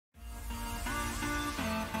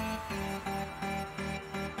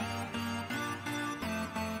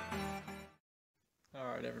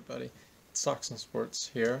everybody, it's Stocks and Sports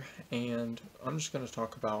here, and I'm just going to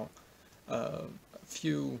talk about a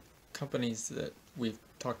few companies that we've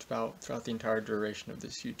talked about throughout the entire duration of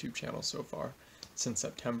this YouTube channel so far, since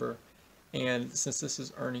September. And since this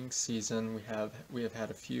is earnings season, we have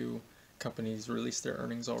had a few companies release their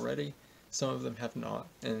earnings already. Some of them have not,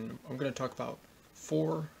 and I'm going to talk about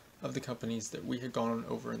 4 of the companies that we had gone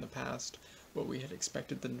over in the past, what we had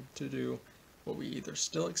expected them to do, what we either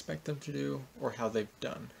still expect them to do, or how they've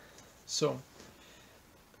done. So,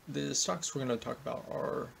 the stocks we're going to talk about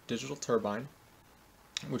are Digital Turbine,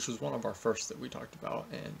 which was one of our first that we talked about,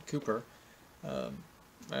 and Cooper,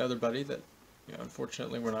 my other buddy that,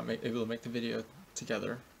 unfortunately we're not able to make the video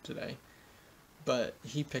together today, but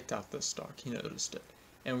he picked out this stock, he noticed it,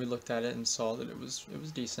 and we looked at it and saw that it was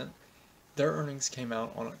decent. Their earnings came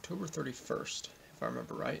out on October 31st, if I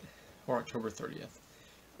remember right, or October 30th.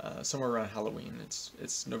 Somewhere around Halloween.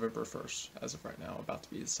 It's November 1st as of right now, about to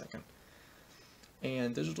be the 2nd.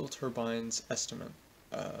 And Digital Turbine's estimate,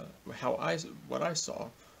 what I saw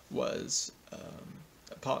was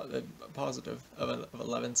a positive of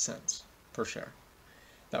 11 cents per share.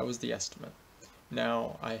 That was the estimate.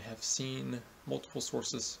 Now, I have seen multiple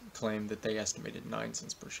sources claim that they estimated 9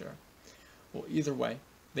 cents per share. Well, either way,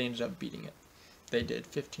 they ended up beating it. They did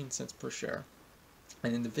 15 cents per share.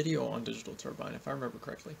 And in the video on Digital Turbine, if I remember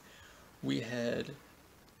correctly, we had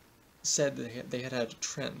said that they had had a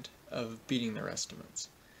trend of beating their estimates,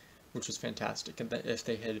 which was fantastic, and that if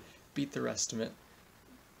they had beat their estimate,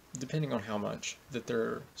 depending on how much, that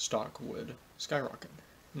their stock would skyrocket.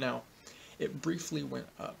 Now, it briefly went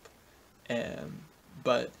up,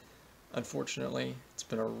 but unfortunately, it's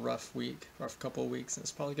been a rough couple of weeks, and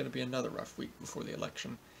it's probably going to be another rough week before the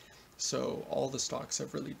election. So all the stocks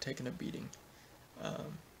have really taken a beating.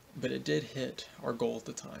 But it did hit our goal at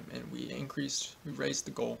the time, and we raised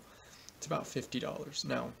the goal to about $50.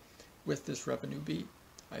 Now, with this revenue beat,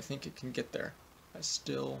 I think it can get there. I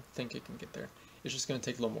still think it can get there. It's just going to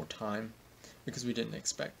take a little more time, because we didn't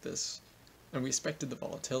expect this. And we expected the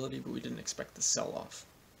volatility, but we didn't expect the sell-off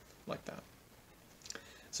like that.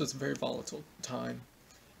 So it's a very volatile time,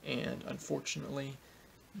 and unfortunately,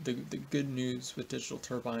 the good news with Digital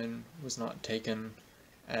Turbine was not taken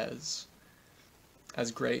as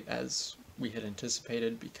great as we had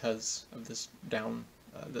anticipated because of this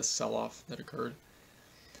this sell-off that occurred.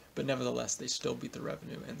 But nevertheless, they still beat the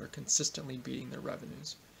revenue, and they're consistently beating their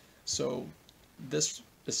revenues. So this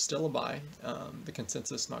is still a buy. The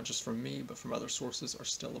consensus, not just from me, but from other sources, are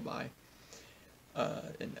still a buy.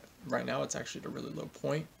 And right now, it's actually at a really low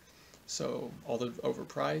point. So although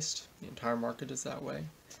overpriced, the entire market is that way.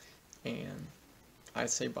 And I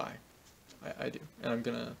say buy. I do. And I'm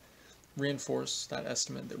going to reinforce that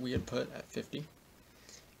estimate that we had put at 50,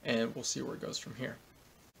 and we'll see where it goes from here.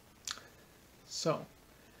 So,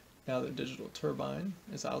 now that Digital Turbine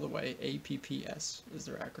is out of the way, APPS is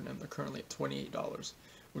their acronym. They're currently at $28,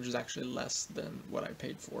 which is actually less than what I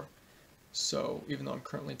paid for. So, even though I'm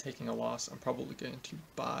currently taking a loss, I'm probably going to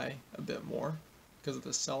buy a bit more because of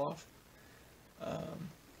this sell-off,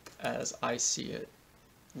 as I see it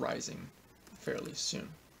rising fairly soon.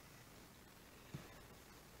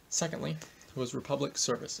 Secondly, was Republic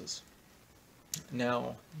Services.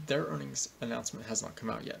 Now, their earnings announcement has not come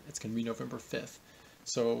out yet. It's going to be November 5th.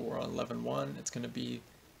 So we're on 11/1. It's going to be,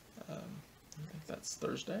 I think that's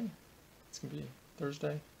Thursday. It's going to be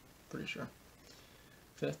Thursday, pretty sure.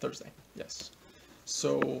 5th, Thursday, yes.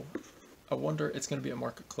 So I wonder, it's going to be a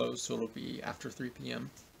market close, so it'll be after 3 p.m.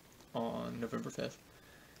 on November 5th.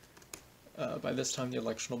 By this time, the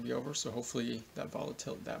election will be over, so hopefully that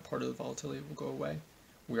part of the volatility will go away.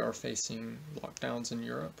 We are facing lockdowns in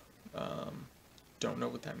Europe. Don't know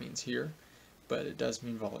what that means here, but it does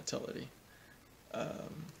mean volatility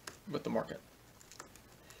with the market.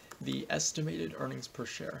 The estimated earnings per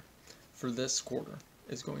share for this quarter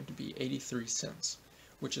is going to be 83 cents,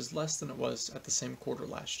 which is less than it was at the same quarter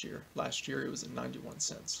last year. Last year it was at 91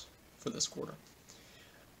 cents for this quarter.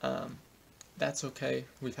 That's okay.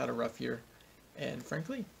 We've had a rough year, and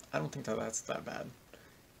frankly, I don't think that's that bad.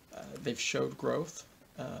 They've showed growth.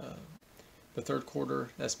 The third quarter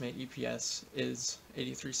estimated EPS is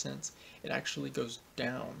 83 cents. It actually goes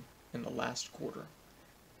down in the last quarter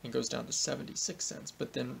and goes down to 76 cents,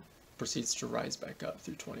 but then proceeds to rise back up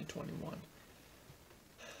through 2021.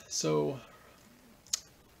 So,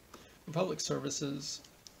 Republic Services,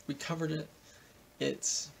 we covered it.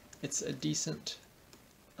 It's a decent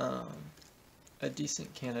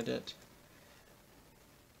candidate.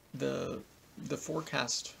 The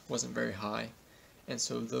forecast wasn't very high. And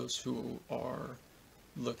so those who are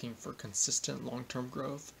looking for consistent long-term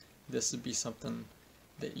growth, this would be something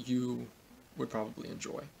that you would probably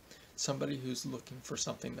enjoy. Somebody who's looking for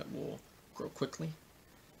something that will grow quickly,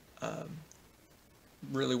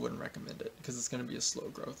 really wouldn't recommend it because it's going to be a slow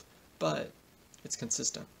growth, but it's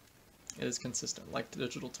consistent. It is consistent. Like the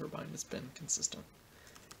Digital Turbine, it's been consistent,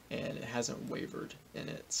 and it hasn't wavered in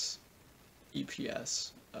its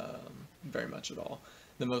EPS very much at all.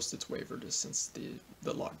 The most it's wavered is since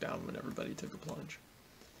the lockdown when everybody took a plunge.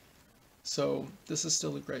 So this is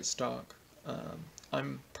still a great stock.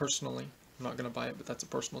 I'm not going to buy it, but that's a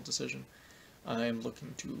personal decision. I am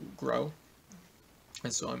looking to grow,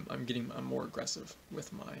 and so I'm more aggressive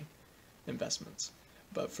with my investments.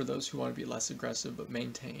 But for those who want to be less aggressive but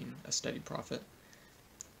maintain a steady profit,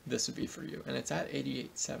 this would be for you. And it's at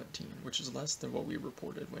 88.17, which is less than what we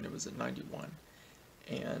reported when it was at 91.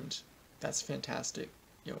 And that's fantastic.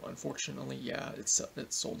 You know, unfortunately, yeah, it's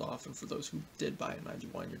sold off, and for those who did buy at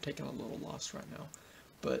 91, you're taking a little loss right now.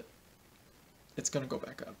 But it's going to go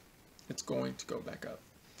back up. It's going to go back up.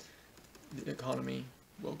 The economy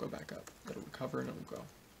will go back up. It'll recover and it'll grow.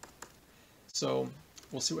 So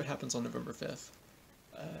we'll see what happens on November 5th.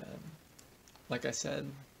 Like I said,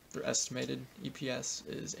 their estimated EPS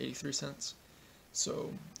is 83 cents.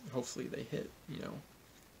 So hopefully they hit,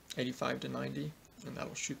 85 to 90, and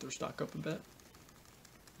that'll shoot their stock up a bit.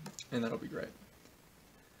 And that'll be great.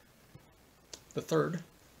 The third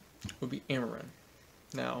would be Ameren.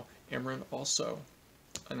 Now, Ameren also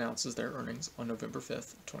announces their earnings on November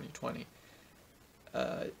 5th, 2020.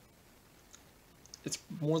 It's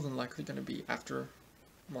more than likely going to be after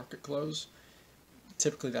market close.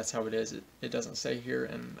 Typically that's how it is. It doesn't say here,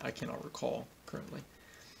 and I cannot recall currently,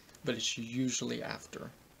 but it's usually after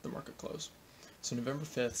the market close. So November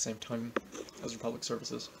 5th, same time as Republic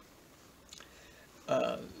Services.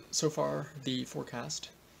 So far, the forecast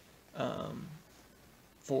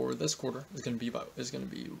for this quarter is going to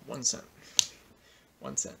be 1 cent.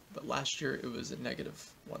 1 cent. But last year it was a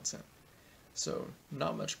negative 1 cent. So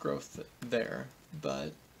not much growth there,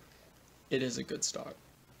 but it is a good stock.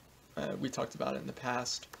 We talked about it in the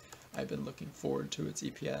past. I've been looking forward to its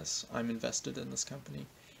EPS. I'm invested in this company,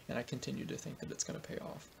 and I continue to think that it's going to pay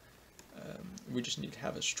off. We just need to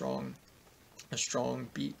have a strong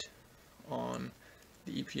beat on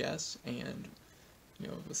the EPS, and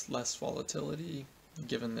with less volatility,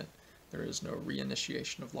 given that there is no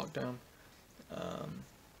reinitiation of lockdown,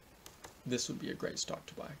 this would be a great stock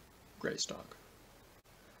to buy. Great stock.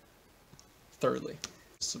 Thirdly,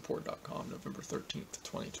 support.com, November 13th,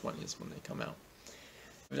 2020 is when they come out.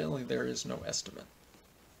 Evidently there is no estimate,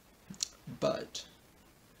 but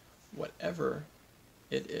whatever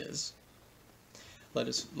it is,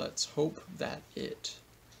 let's hope that it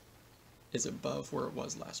is above where it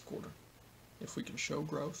was last quarter. If we can show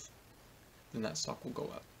growth, then that stock will go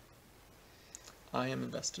up. I am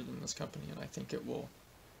invested in this company, and I think it will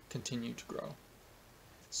continue to grow.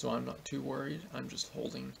 So I'm not too worried. I'm just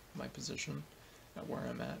holding my position at where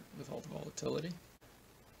I'm at with all the volatility.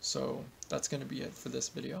 So that's going to be it for this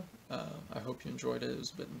video. I hope you enjoyed it. It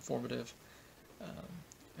was a bit informative,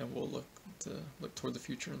 and we'll look toward the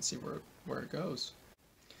future and see where it goes.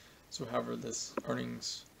 So however this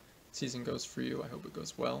earnings season goes for you, I hope it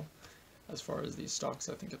goes well. As far as these stocks,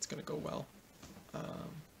 I think it's going to go well.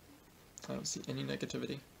 I don't see any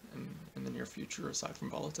negativity in the near future aside from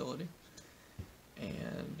volatility.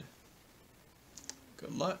 And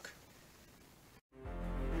good luck.